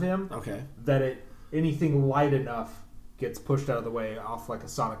front of him that anything light enough gets pushed out of the way off like a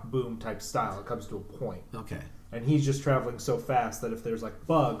sonic boom type style. It comes to a point. Okay. And he's just traveling so fast that if there's like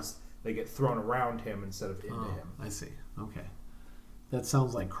bugs, they get thrown around him instead of into him. I see. Okay. That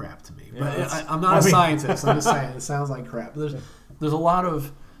sounds like crap to me. Yeah, but I'm not a scientist. I'm just saying it sounds like crap. There's a lot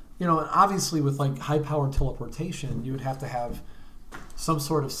of, and obviously with like high powered teleportation, you would have to have some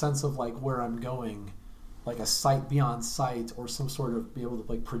sort of sense of like where I'm going, like a sight beyond sight, or some sort of be able to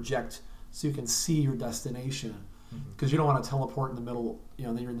like project so you can see your destination. Because you don't want to teleport in the middle,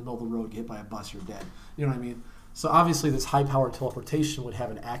 then you're in the middle of the road, get hit by a bus, you're dead. You know what I mean? So obviously this high powered teleportation would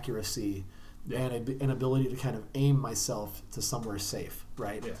have an accuracy and an ability to kind of aim myself to somewhere safe,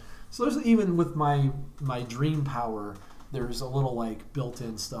 right? Yeah. So there's even with my dream power, there's a little like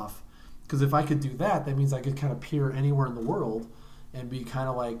built-in stuff. Because if I could do that, that means I could kind of peer anywhere in the world and be kind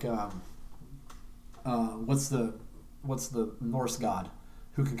of like what's the Norse god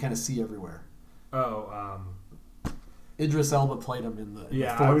who can kind of see everywhere? Idris Elba played him in the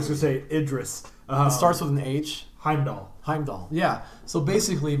I was going to say Idris. It starts with an H. Heimdall. Yeah. So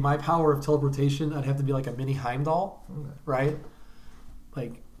basically, my power of teleportation, I'd have to be like a mini Heimdall, right?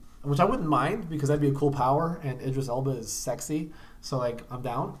 Like, which I wouldn't mind because that'd be a cool power, and Idris Elba is sexy, so like I'm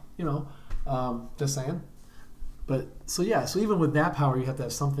down. Just saying. But so even with that power, you have to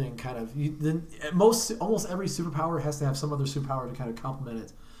have something kind of. Almost every superpower has to have some other superpower to kind of complement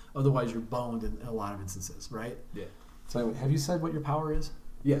it. Otherwise, you're boned in a lot of instances, right? Yeah. So have you said what your power is?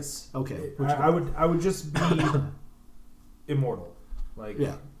 Yes. Okay. I would just be immortal,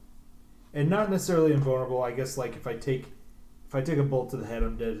 and not necessarily invulnerable. I guess like if I take a bullet to the head,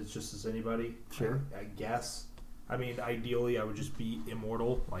 I'm dead. It's just as anybody. Sure. I guess. I mean, ideally, I would just be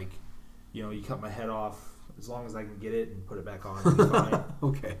immortal. Like, you cut my head off, as long as I can get it and put it back on, it'll be fine.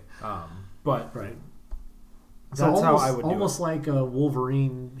 Okay. But right. That's how I would do it. Almost like a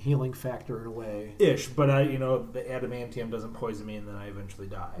Wolverine healing factor in a way. Ish, but the adamantium doesn't poison me, and then I eventually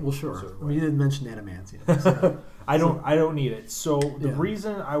die. Well, sure. You didn't mention adamantium. So. I don't need it. So the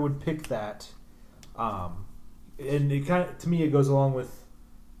reason I would pick that, and it kind of, to me, it goes along with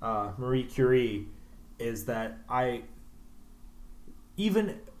Marie Curie, is that I,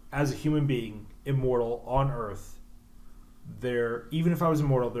 even as a human being, immortal on Earth, even if I was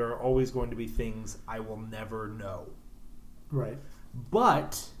immortal, there are always going to be things I will never know. Right.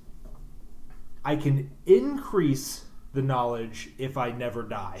 But I can increase the knowledge if I never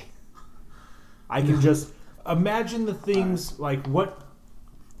die. I can just imagine the things like what.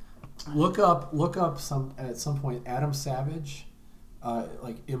 Look up at some point Adam Savage,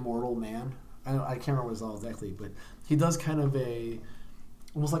 like Immortal Man. I can't remember what it's all exactly, but he does kind of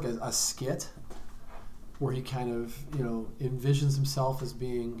almost like a skit where he kind of envisions himself as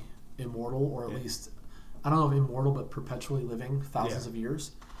being immortal, or at least I don't know if immortal, but perpetually living thousands of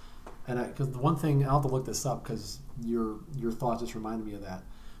years. And because the one thing, I'll have to look this up because your thought just reminded me of that.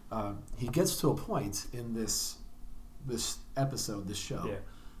 He gets to a point in this episode, this show,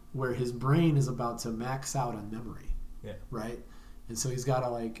 where his brain is about to max out on memory. Yeah. Right. And so he's got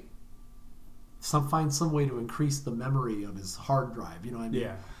to find some way to increase the memory of his hard drive. You know what I mean?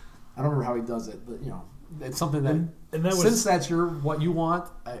 Yeah. I don't remember how he does it, but it's something that since that's what you want,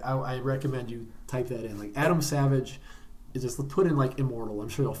 I recommend you type that in. Like Adam Savage, is just put in like immortal. I'm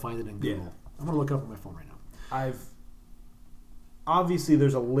sure you'll find it in Google. Yeah. I'm gonna look it up on my phone right now. Obviously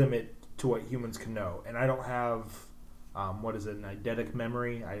there's a limit to what humans can know, and I don't have an eidetic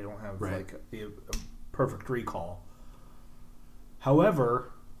memory. I don't have a perfect recall.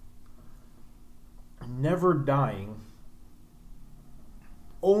 However, never dying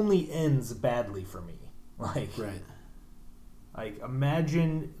only ends badly for me. Like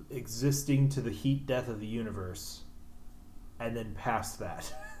imagine existing to the heat death of the universe and then past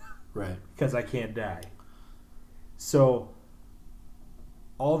that. Right. Because I can't die. So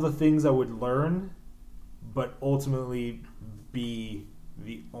all the things I would learn, but ultimately be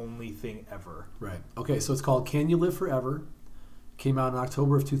the only thing ever. Right. Okay, so it's called Can You Live Forever? Came out in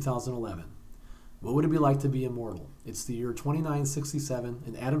October of 2011. What would it be like to be immortal? It's the year 2967,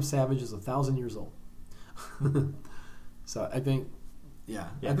 and Adam Savage is 1,000 years old. So I think, Yeah.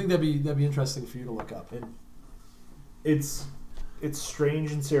 Yeah. I think that'd be interesting for you to look up. And it's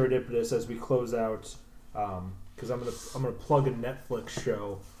strange and serendipitous as we close out, because I'm gonna plug a Netflix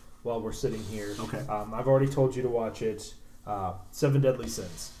show while we're sitting here. Okay. I've already told you to watch it. 7 Deadly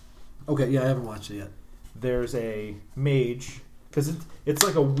Sins. Okay. Yeah, I haven't watched it yet. There's a mage, because it's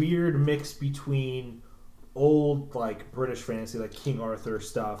like a weird mix between old like British fantasy, like King Arthur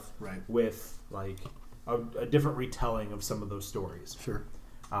stuff, Right. with like a different retelling of some of those stories. Sure.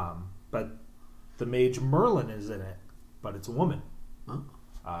 But the mage Merlin is in it, but it's a woman. Oh.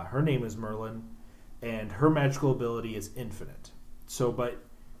 Her name is Merlin, and her magical ability is infinite. So, but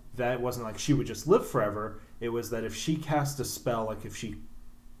that wasn't like she would just live forever. It was that if she cast a spell, like if she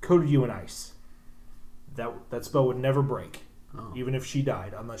coated you in ice, that spell would never break, even if she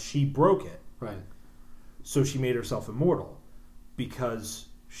died, unless she broke it. Right. So she made herself immortal because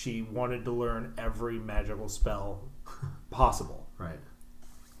she wanted to learn every magical spell possible. Right.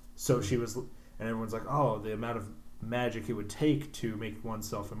 So she was, and everyone's like, oh, the amount of magic it would take to make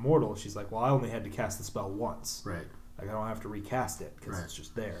oneself immortal. She's like, well, I only had to cast the spell once. Right. Like, I don't have to recast it because Right. it's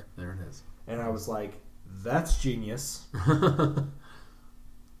just there. There it is. And I was like, that's genius.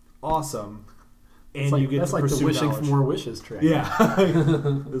 Awesome. And Like, you get that's to like the pursue wishing knowledge. for more wishes trick. Yeah.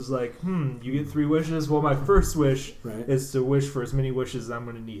 It's like, you get 3 wishes. Well, my first wish Right. is to wish for as many wishes as I'm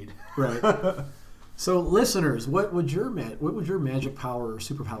going to need. Right. So, listeners, what would your magic power or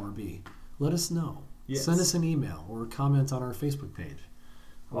superpower be? Let us know. Yes. Send us an email or comment on our Facebook page,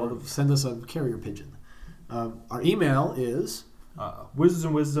 or send us a carrier pigeon. Our email is Wizards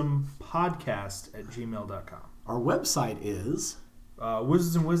and Wisdom podcast at gmail.com. our website is,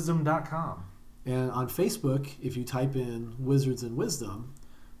 wizardsandwisdom.com. and on Facebook, if you type in Wizards and Wisdom,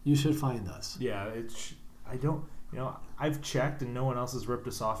 you should find us. Yeah, I've checked and no one else has ripped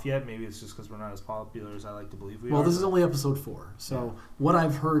us off yet. Maybe it's just because we're not as popular as I like to believe we are. Well, this is only episode 4, so what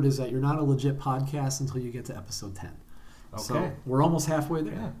I've heard is that you're not a legit podcast until you get to episode 10. Okay. So we're almost halfway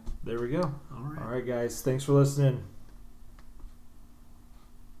there. Yeah, there we go. All right. All right, guys. Thanks for listening.